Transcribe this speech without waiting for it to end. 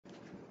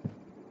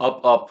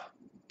Up, up,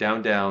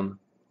 down, down,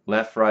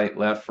 left, right,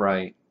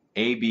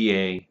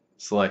 ABA,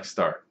 select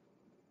start.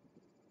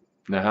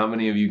 Now, how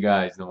many of you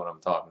guys know what I'm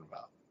talking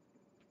about?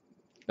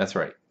 That's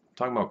right. I'm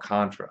talking about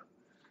Contra.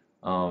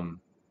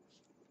 Um,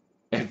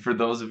 and for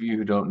those of you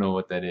who don't know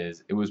what that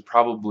is, it was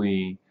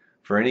probably,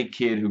 for any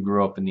kid who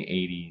grew up in the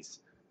 80s,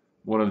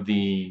 one of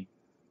the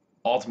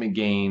ultimate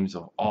games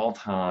of all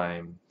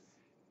time,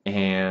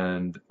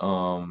 and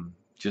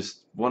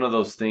just one of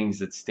those things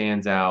that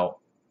stands out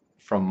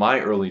from my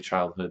early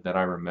childhood that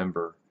I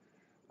remember.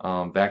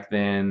 Back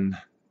then,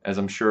 as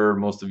I'm sure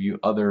most of you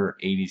other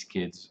 80s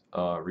kids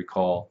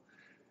recall,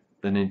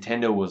 the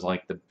Nintendo was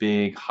like the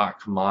big hot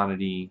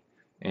commodity,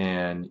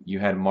 and you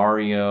had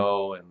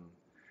Mario and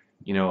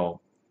you know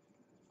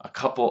a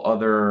couple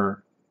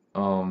other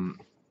um,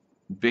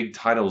 big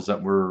titles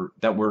that were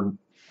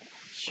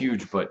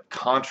huge, but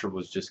Contra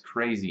was just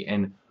crazy,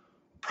 and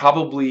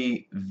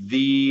probably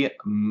the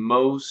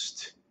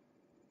most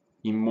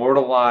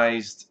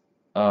immortalized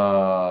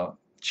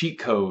cheat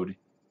code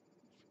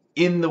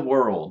in the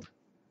world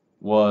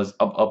was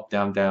up, up,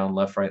 down, down,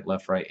 left, right,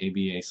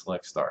 ABA,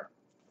 select start.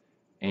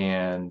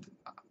 And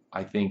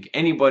I think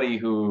anybody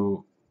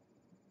who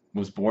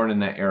was born in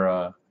that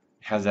era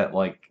has that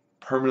like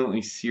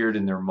permanently seared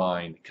in their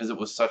mind because it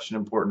was such an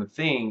important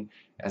thing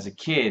as a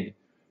kid.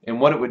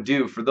 And what it would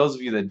do, for those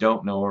of you that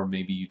don't know, or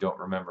maybe you don't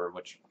remember,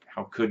 which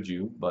how could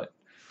you, but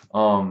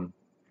um,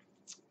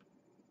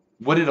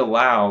 what it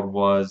allowed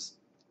was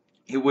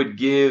it would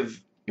give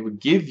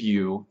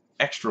you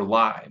extra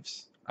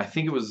lives. I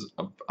think it was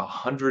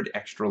 100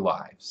 extra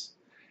lives.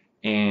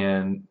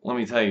 And let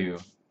me tell you,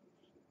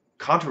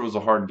 Contra was a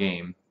hard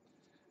game,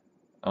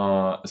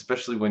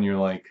 especially when you're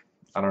like,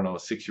 I don't know, a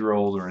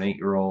 6-year-old or an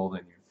 8-year-old,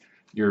 and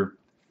you're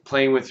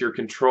playing with your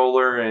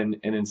controller, and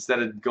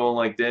instead of going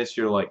like this,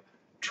 you're like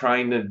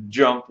trying to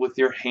jump with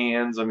your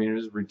hands. I mean, it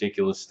was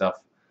ridiculous stuff.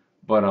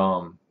 But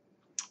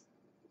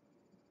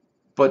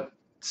but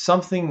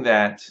something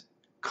that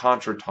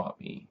Contra taught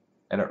me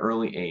at an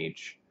early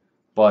age,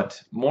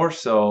 but more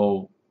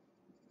so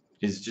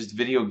is just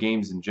video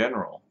games in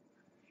general,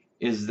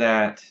 is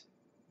that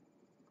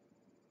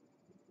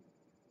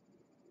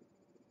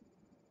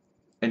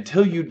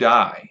until you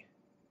die,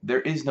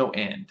 there is no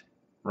end,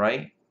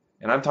 right?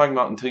 And I'm talking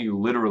about until you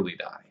literally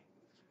die.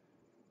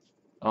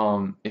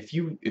 If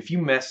you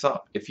mess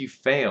up, if you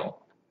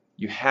fail,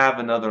 you have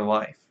another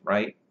life,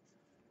 right?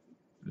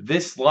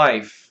 This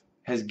life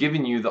has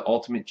given you the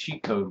ultimate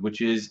cheat code,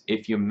 which is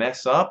if you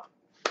mess up,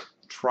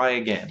 try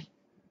again.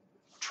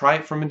 Try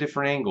it from a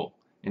different angle.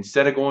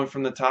 Instead of going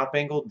from the top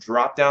angle,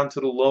 drop down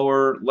to the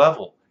lower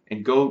level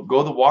and go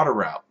the water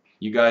route.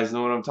 You guys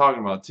know what I'm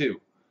talking about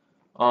too.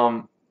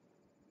 Um,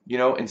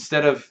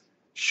 instead of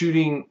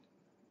shooting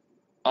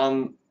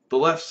on the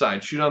left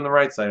side, shoot on the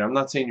right side. I'm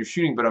not saying you're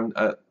shooting, but I'm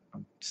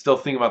still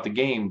thinking about the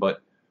game.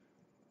 But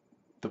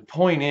the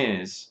point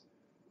is,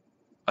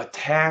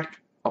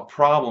 attack a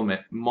problem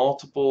at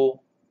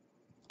multiple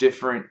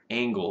different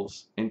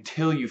angles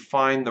until you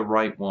find the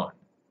right one,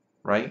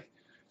 right?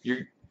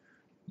 You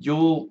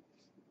you'll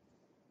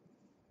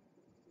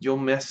you'll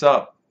mess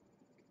up.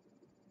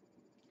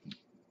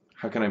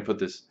 How can I put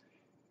this?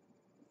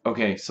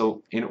 Okay,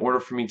 so in order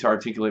for me to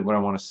articulate what I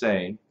want to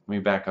say, let me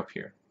back up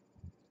here.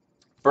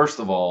 First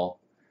of all,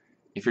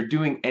 if you're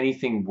doing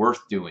anything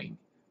worth doing,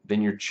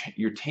 then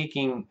you're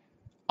taking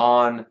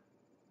on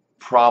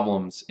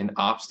problems and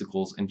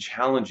obstacles and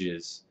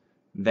challenges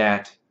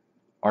that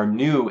are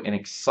new and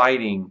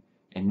exciting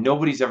and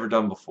nobody's ever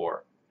done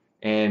before.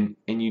 And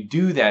you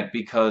do that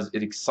because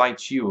it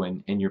excites you,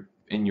 and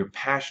you're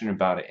passionate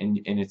about it, and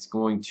it's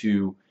going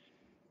to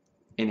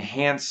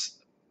enhance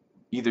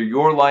either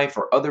your life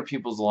or other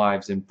people's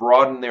lives and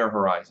broaden their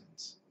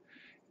horizons.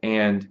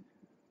 And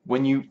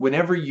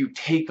whenever you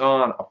take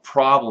on a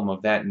problem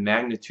of that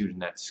magnitude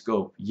and that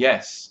scope,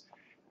 yes,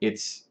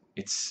 it's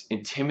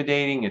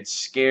intimidating, it's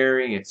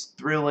scary, it's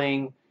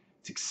thrilling,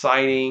 it's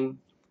exciting.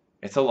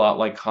 It's a lot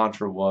like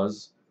Contra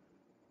was.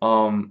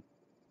 Um,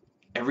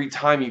 every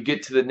time you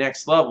get to the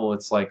next level,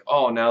 it's like,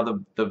 oh, now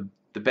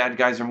the bad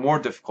guys are more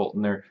difficult,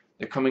 and they're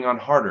coming on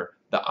harder.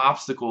 The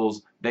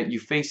obstacles that you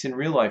face in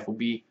real life will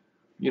be,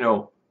 you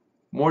know,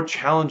 more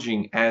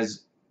challenging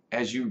as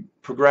you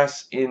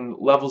progress in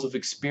levels of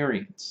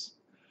experience.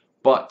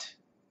 But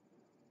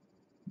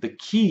the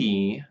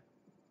key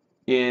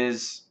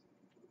is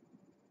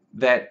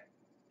that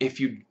if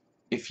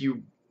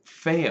you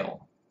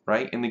fail,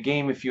 right? In the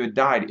game, if you had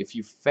died, if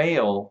you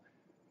fail,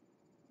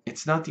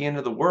 it's not the end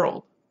of the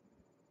world.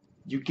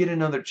 You get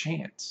another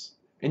chance.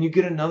 And you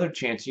get another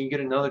chance, and you get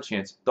another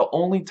chance. The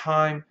only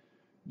time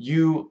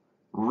you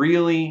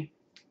really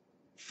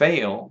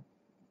fail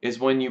is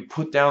when you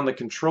put down the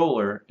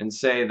controller and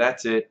say,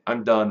 that's it,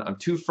 I'm done, I'm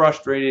too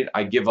frustrated,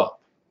 I give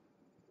up.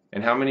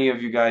 And how many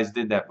of you guys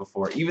did that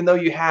before? Even though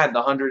you had the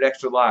 100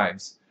 extra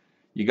lives,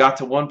 you got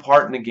to one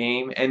part in the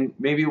game, and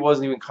maybe it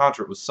wasn't even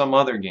Contra, it was some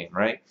other game,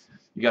 right?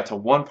 You got to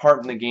one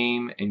part in the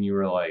game, and you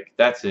were like,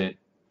 that's it,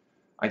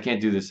 I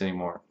can't do this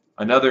anymore.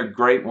 Another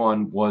great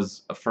one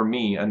was, for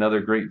me, another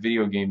great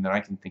video game that I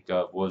can think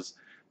of was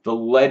the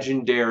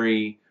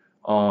legendary,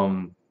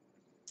 oh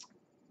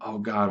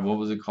God, what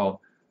was it called?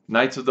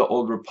 Knights of the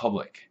Old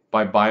Republic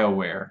by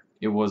BioWare.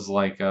 It was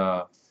like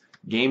a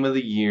game of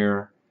the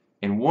year,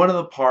 and one of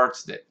the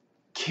parts that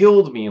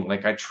killed me,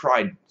 like I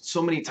tried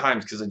so many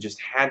times because I just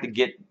had to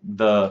get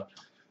the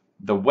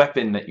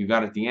weapon that you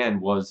got at the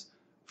end, was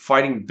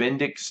fighting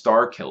Bendick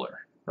Starkiller,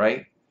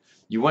 right?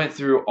 You went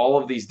through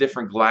all of these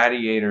different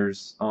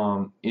gladiators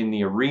in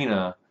the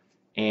arena,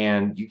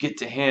 and you get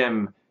to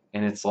him,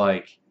 and it's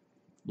like,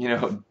 you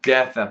know,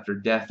 death after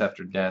death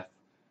after death,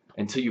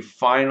 until you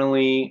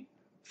finally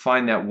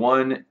find that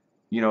one,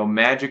 you know,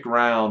 magic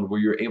round where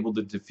you're able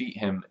to defeat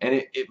him. And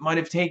it might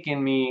have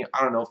taken me,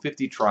 I don't know,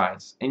 50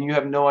 tries, and you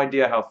have no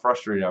idea how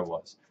frustrated I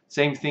was.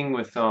 Same thing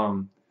with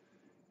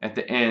at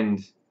the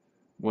end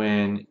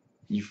when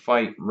you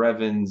fight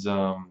Revan's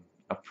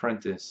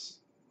apprentice,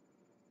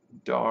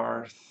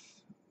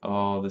 Darth.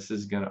 Oh, this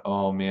is gonna,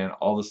 oh man,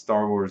 all the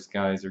Star Wars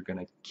guys are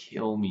gonna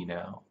kill me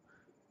now.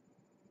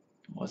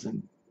 It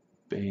wasn't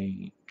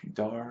Bane,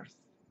 Darth.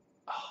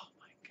 Oh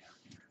my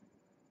God.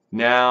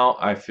 Now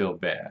I feel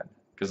bad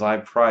because I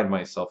pride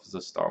myself as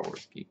a Star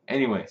Wars geek.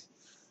 Anyways,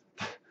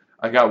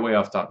 I got way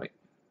off topic.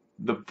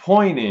 The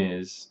point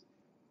is,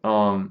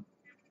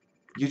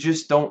 you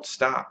just don't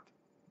stop,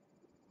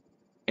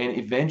 and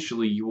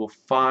eventually you will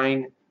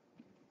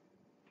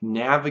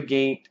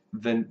navigate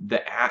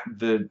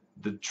the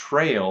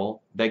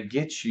trail that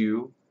gets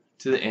you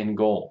to the end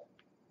goal.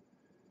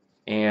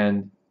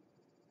 And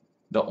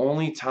the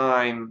only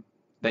time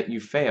that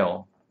you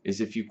fail is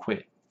if you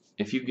quit,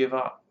 if you give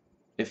up.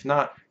 If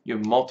not, you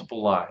have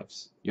multiple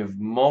lives. You have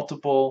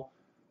multiple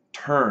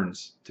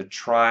turns to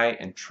try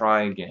and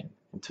try again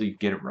until you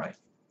get it right.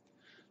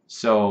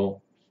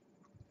 So,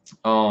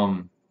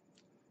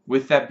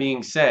 with that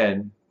being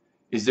said,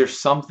 is there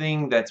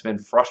something that's been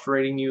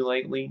frustrating you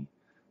lately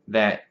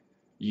that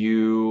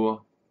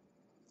you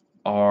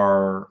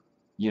are,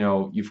 you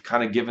know, you've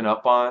kind of given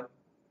up on?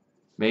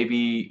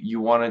 Maybe you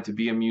wanted to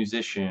be a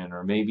musician,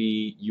 or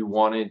maybe you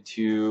wanted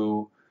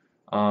to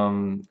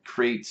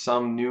create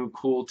some new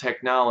cool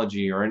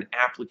technology or an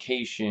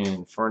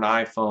application for an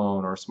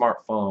iPhone or a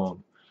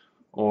smartphone,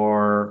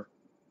 or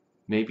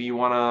maybe you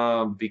want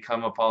to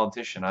become a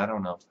politician. I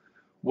don't know.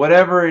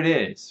 Whatever it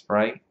is,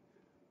 right?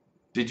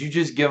 Did you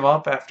just give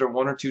up after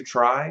one or two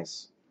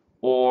tries,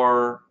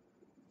 or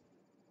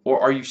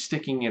are you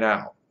sticking it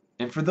out?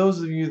 And for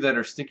those of you that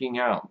are sticking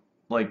out,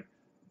 like,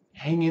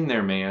 hang in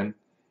there, man.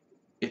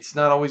 It's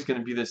not always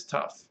going to be this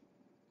tough.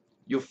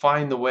 You'll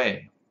find the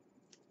way.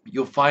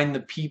 You'll find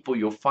the people,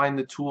 you'll find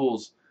the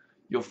tools,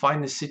 you'll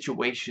find the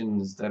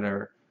situations that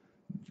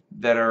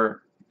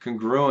are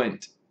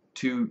congruent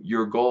to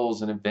your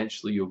goals, and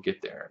eventually you'll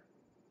get there.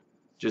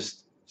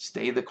 Just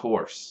stay the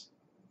course.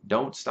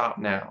 Don't stop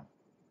now.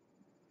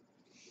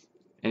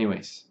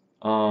 Anyways,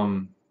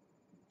 I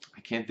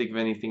can't think of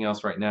anything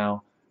else right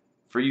now.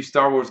 For you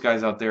Star Wars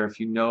guys out there, if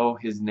you know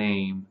his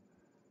name,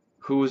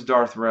 who was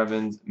Darth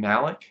Revan's?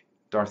 Malik?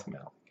 Darth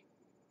Malik.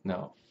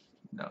 No.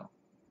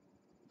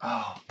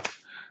 Oh,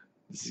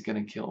 this is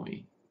gonna kill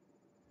me.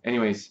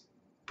 Anyways,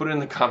 put it in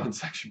the comment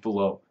section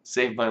below.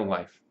 Save my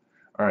life.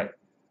 Alright.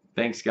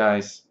 Thanks,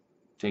 guys.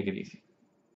 Take it easy.